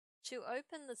To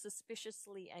open the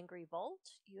Suspiciously Angry Vault,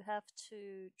 you have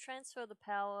to transfer the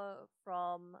power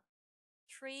from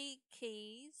 3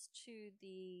 keys to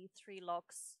the 3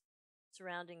 locks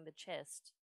surrounding the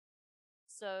chest.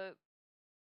 So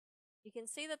you can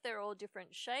see that they're all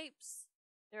different shapes.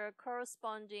 There are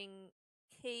corresponding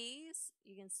keys.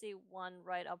 You can see one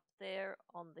right up there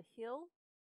on the hill.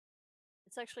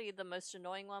 It's actually the most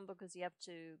annoying one because you have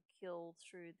to kill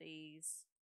through these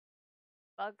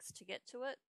bugs to get to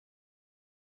it.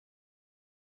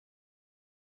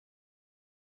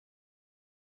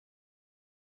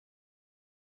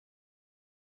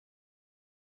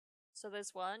 So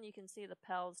there's one, you can see the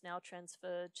power's now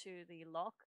transferred to the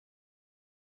lock.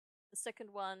 The second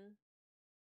one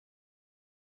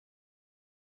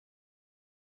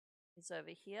is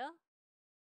over here.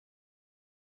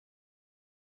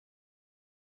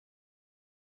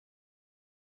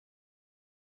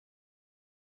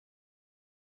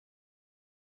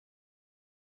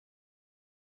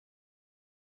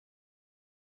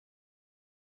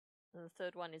 And the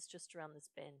third one is just around this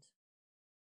bend.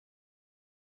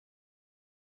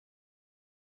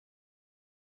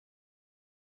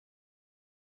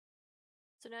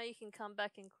 So now you can come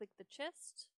back and click the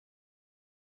chest.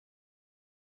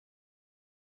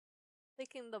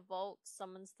 Clicking the vault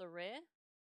summons the rare.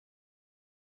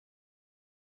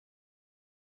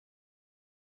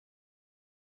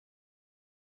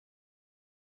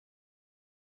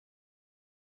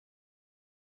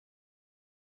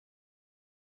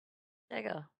 There you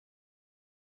go.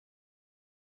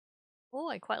 Oh,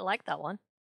 I quite like that one.